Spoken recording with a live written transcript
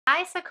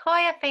Hi,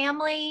 Sequoia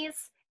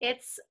families.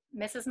 It's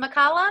Mrs.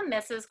 McCollum,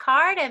 Mrs.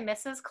 Card, and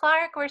Mrs.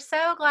 Clark. We're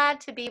so glad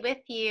to be with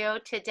you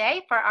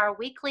today for our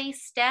weekly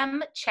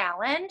STEM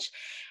challenge.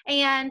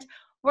 And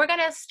we're going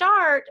to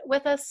start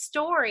with a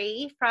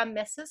story from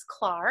Mrs.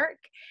 Clark.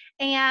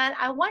 And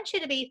I want you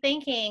to be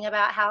thinking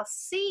about how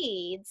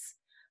seeds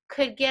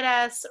could get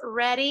us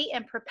ready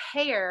and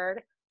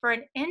prepared for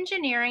an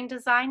engineering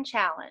design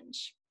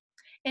challenge.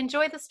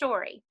 Enjoy the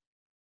story.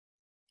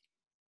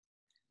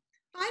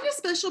 Find a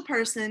special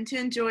person to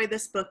enjoy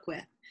this book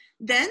with.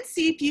 Then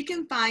see if you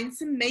can find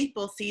some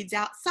maple seeds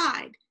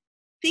outside.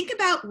 Think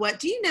about what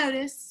do you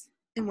notice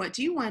and what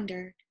do you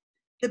wonder.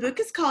 The book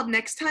is called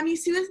Next Time You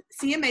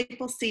See a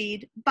Maple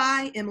Seed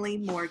by Emily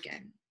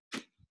Morgan.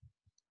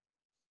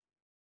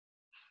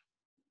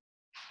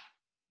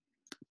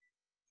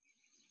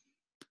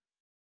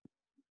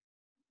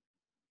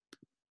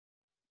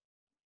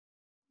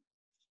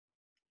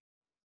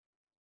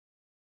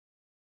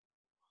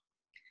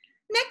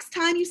 Next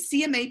time you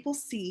see a maple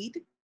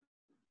seed,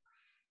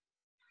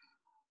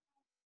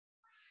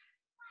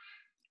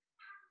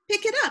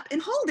 pick it up and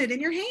hold it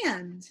in your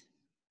hand.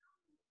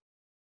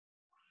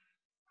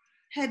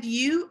 Have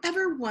you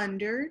ever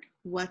wondered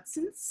what's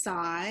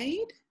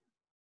inside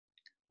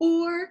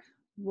or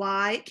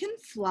why it can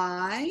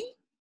fly?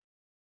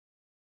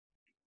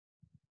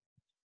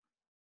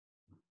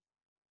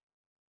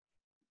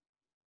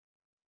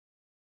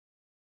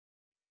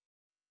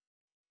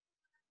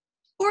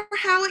 Or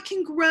how it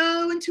can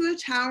grow into a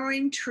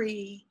towering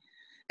tree?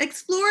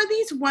 Explore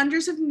these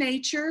wonders of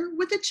nature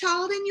with a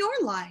child in your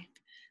life.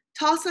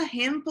 Toss a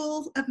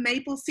handful of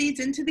maple seeds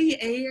into the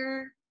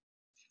air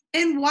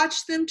and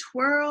watch them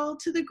twirl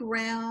to the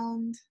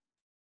ground.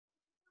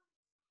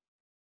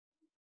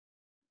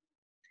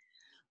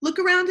 Look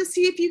around to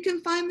see if you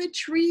can find the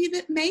tree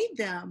that made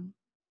them.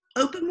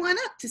 Open one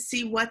up to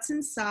see what's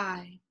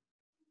inside.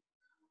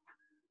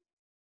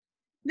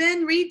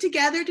 Then read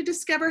together to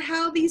discover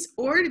how these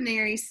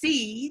ordinary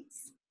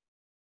seeds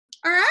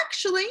are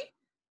actually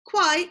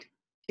quite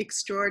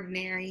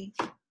extraordinary.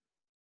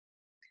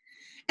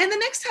 And the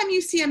next time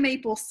you see a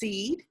maple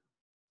seed,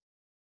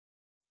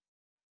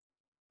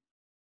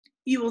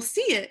 you will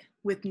see it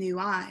with new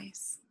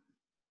eyes.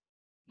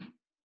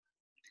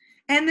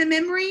 And the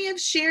memory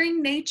of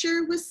sharing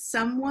nature with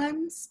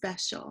someone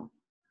special.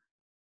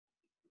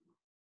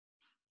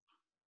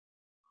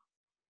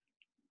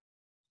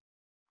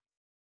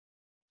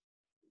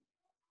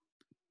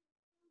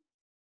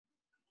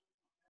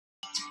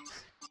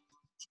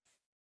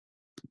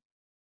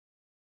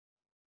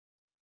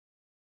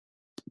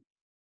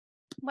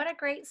 What a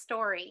great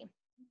story.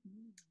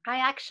 I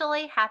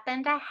actually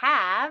happen to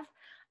have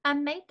a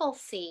maple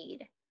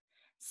seed.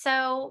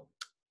 So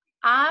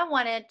I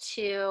wanted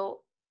to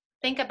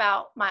think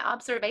about my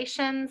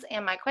observations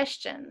and my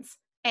questions.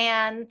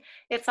 And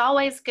it's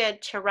always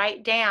good to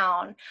write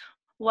down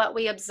what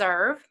we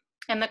observe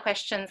and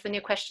the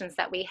new questions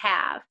that we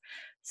have.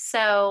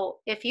 So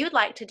if you'd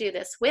like to do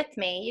this with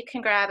me, you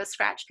can grab a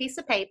scratch piece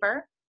of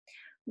paper,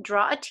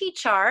 draw a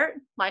T-chart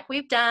like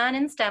we've done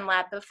in STEM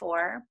Lab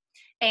before,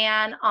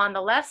 and on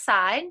the left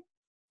side,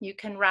 you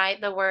can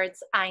write the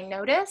words I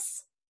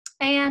notice,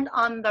 and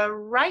on the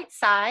right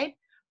side,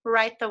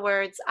 write the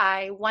words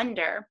I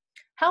wonder.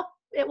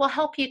 It will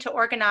help you to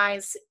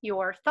organize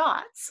your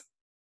thoughts.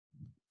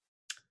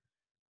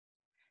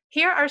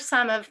 Here are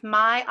some of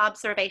my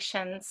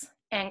observations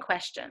and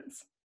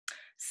questions.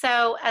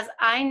 So as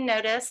I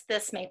notice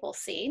this maple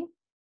seed,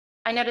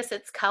 I notice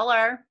its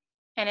color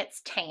and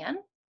it's tan,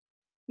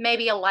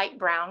 maybe a light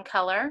brown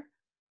color.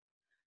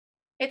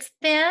 It's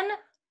thin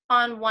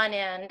on one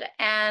end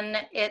and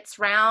it's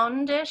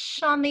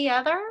roundish on the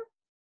other.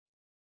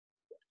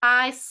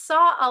 I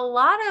saw a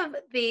lot of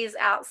these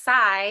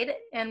outside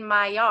in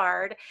my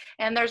yard,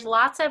 and there's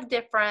lots of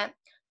different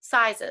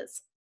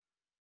sizes.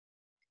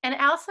 And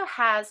it also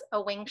has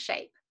a wing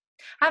shape.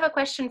 I have a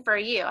question for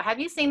you. Have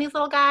you seen these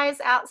little guys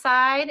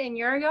outside in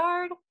your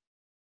yard?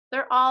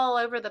 They're all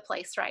over the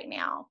place right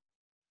now.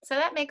 So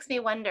that makes me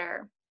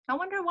wonder, I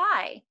wonder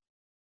why.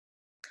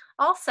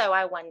 Also,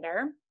 I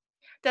wonder,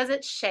 does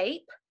its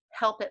shape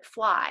help it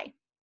fly?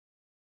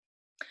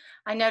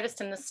 I noticed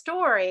in the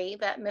story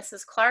that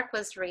Mrs. Clark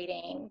was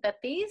reading that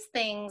these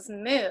things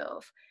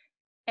move,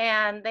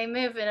 and they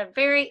move in a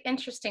very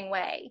interesting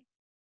way.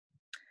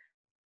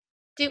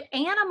 Do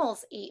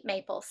animals eat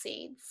maple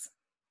seeds?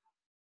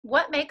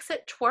 What makes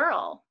it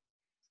twirl?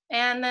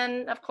 And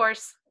then, of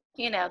course,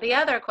 the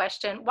other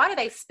question, why do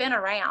they spin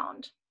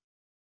around?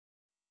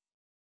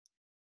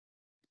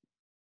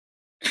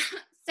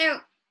 So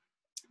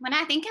when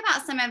I think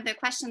about some of the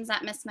questions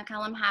that Miss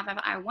McCollum have of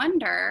I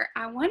wonder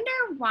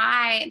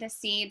why the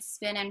seeds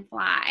spin and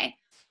fly.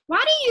 Why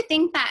do you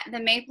think that the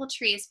maple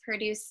trees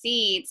produce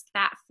seeds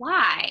that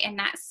fly and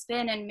that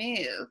spin and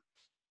move?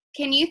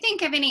 Can you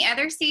think of any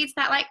other seeds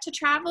that like to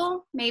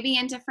travel, maybe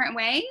in different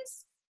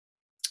ways?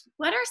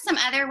 What are some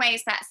other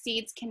ways that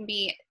seeds can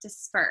be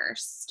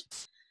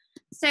dispersed?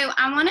 So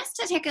I want us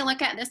to take a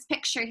look at this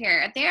picture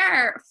here. There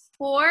are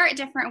 4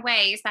 different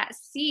ways that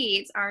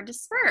seeds are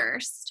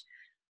dispersed.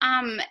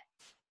 Um,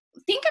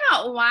 think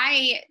about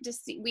why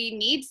we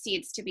need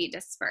seeds to be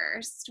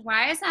dispersed.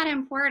 Why is that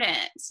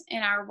important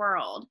in our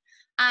world?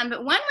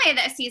 But one way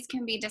that seeds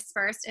can be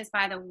dispersed is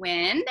by the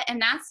wind,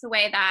 and that's the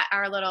way that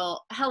our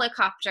little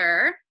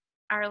helicopter,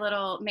 our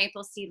little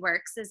maple seed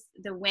works, is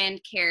the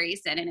wind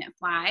carries it and it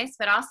flies.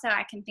 But also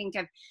I can think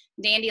of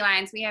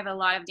dandelions. We have a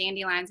lot of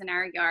dandelions in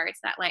our yards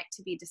that like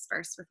to be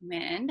dispersed with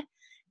wind.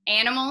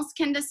 Animals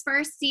can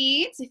disperse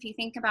seeds. If you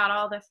think about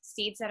all the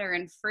seeds that are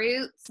in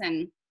fruits,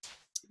 and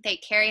they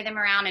carry them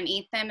around and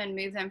eat them and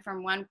move them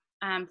from one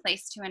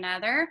place to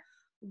another.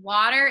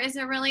 Water is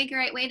a really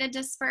great way to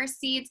disperse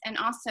seeds, and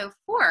also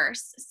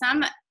force.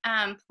 Some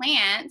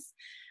plants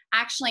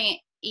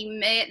actually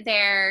emit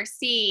their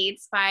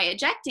seeds by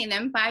ejecting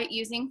them by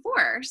using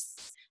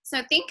force.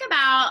 So think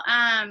about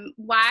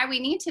why we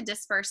need to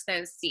disperse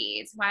those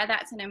seeds, why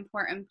that's an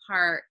important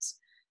part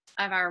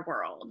of our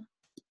world.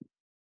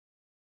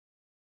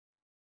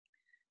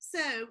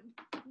 So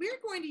we're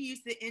going to use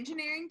the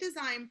engineering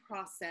design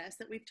process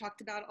that we've talked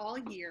about all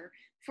year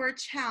for a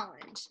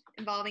challenge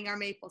involving our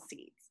maple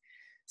seeds.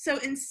 So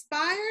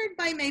inspired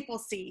by maple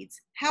seeds,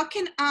 how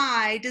can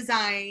I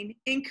design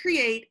and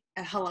create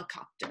a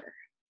helicopter?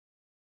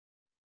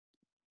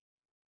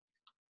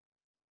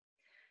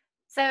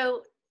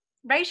 So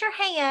raise your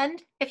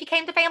hand if you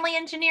came to family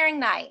engineering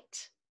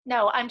night.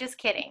 No, I'm just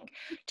kidding.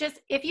 Just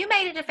if you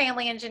made it to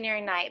family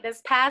engineering night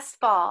this past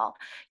fall,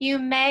 you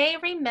may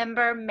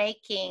remember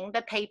making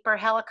the paper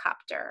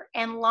helicopter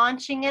and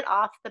launching it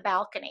off the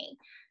balcony.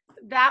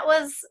 That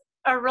was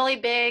a really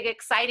big,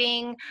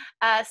 exciting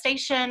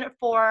station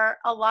for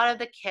a lot of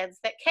the kids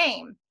that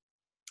came.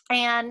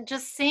 And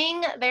just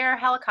seeing their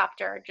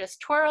helicopter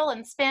just twirl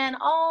and spin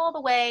all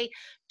the way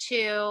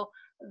to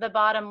the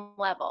bottom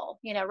level,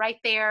 you know, right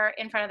there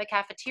in front of the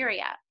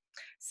cafeteria.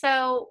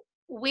 So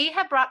we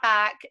have brought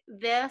back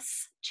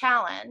this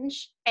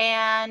challenge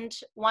and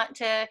want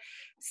to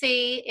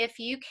see if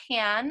you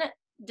can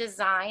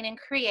design and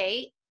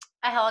create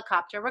a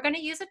helicopter. We're going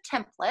to use a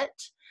template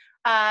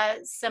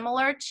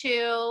similar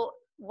to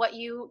what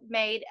you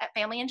made at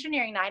family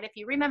engineering night, if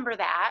you remember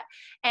that.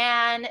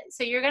 And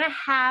so you're going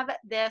to have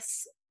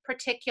this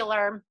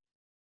particular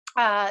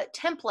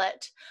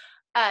template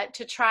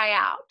to try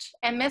out.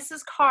 And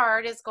Mrs.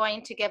 Card is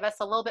going to give us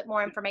a little bit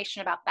more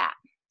information about that.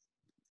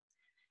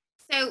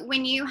 So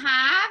when you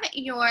have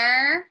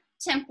your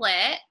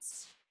template,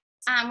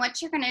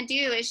 what you're going to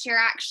do is you're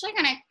actually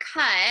going to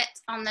cut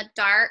on the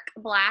dark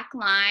black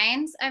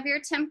lines of your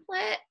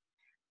template,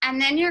 and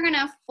then you're going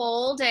to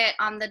fold it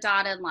on the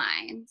dotted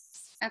lines.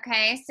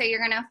 Okay, so you're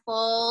going to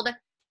fold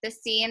the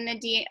C and the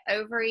D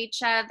over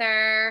each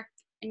other,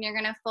 and you're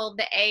going to fold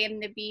the A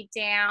and the B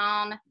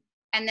down,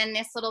 and then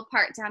this little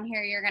part down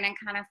here you're going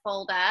to kind of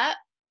fold up.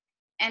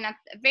 And at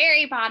the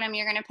very bottom,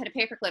 you're going to put a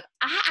paper clip.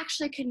 I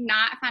actually could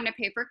not find a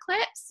paper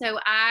clip, so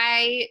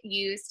I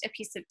used a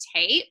piece of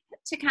tape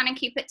to kind of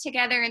keep it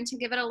together and to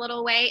give it a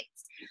little weight.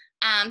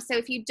 So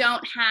if you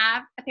don't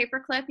have a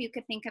paper clip, you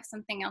could think of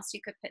something else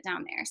you could put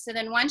down there. So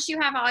then once you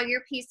have all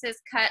your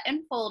pieces cut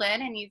and folded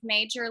and you've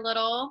made your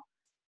little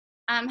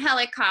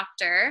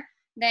helicopter,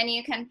 then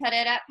you can put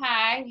it up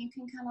high. You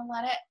can kind of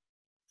let it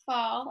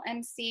fall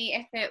and see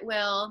if it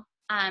will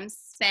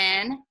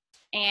spin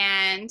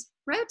and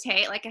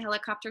rotate like a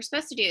helicopter is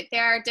supposed to do.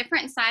 There are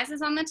different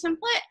sizes on the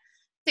template,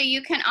 so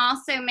you can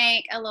also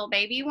make a little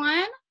baby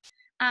one.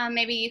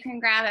 Maybe you can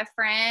grab a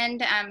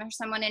friend or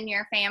someone in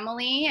your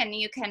family, and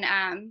you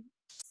can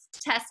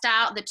test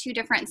out the two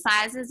different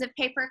sizes of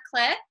paper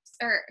clips,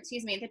 or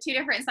excuse me, the two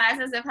different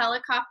sizes of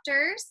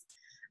helicopters,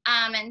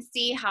 and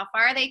see how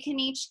far they can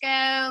each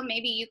go.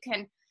 Maybe you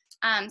can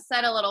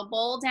set a little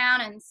bowl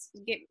down and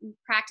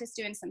practice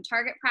doing some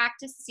target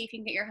practice to see if you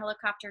can get your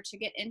helicopter to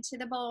get into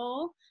the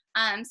bowl.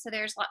 So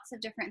there's lots of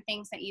different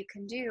things that you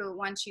can do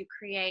once you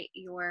create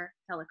your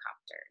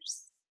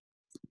helicopters.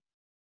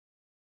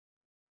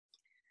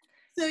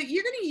 So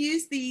you're going to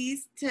use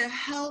these to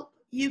help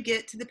you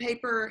get to the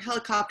paper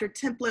helicopter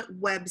template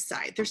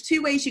website. There's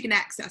two ways you can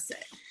access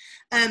it.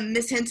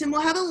 Ms. Hinton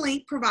will have a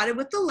link provided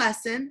with the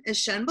lesson as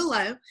shown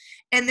below.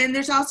 And then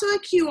there's also a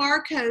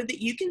QR code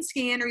that you can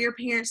scan or your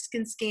parents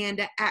can scan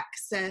to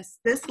access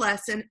this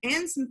lesson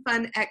and some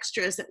fun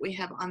extras that we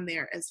have on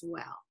there as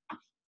well.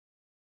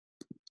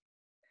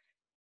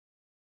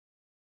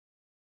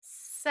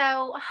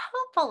 So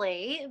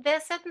hopefully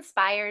this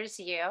inspires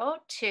you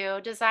to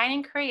design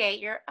and create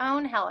your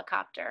own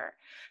helicopter.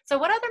 So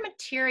what other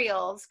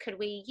materials could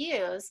we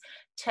use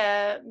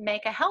to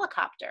make a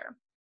helicopter?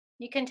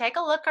 You can take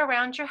a look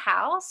around your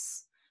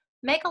house,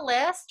 make a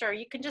list, or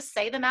you can just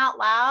say them out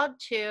loud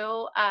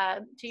to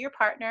your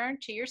partner,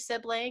 to your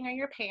sibling or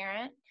your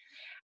parent,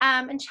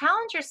 and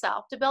challenge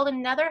yourself to build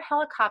another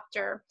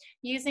helicopter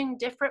using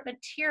different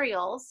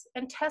materials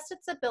and test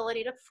its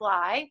ability to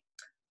fly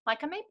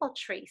like a maple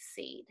tree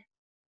seed.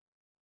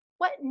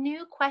 What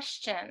new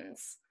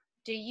questions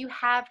do you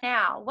have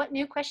now? What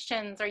new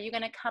questions are you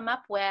going to come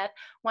up with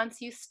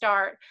once you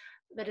start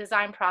the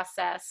design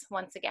process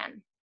once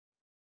again?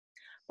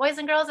 Boys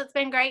and girls, it's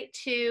been great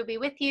to be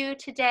with you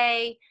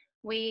today.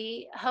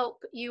 We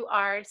hope you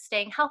are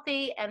staying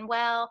healthy and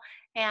well,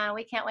 and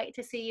we can't wait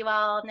to see you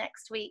all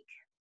next week.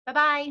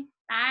 Bye-bye.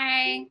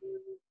 Bye.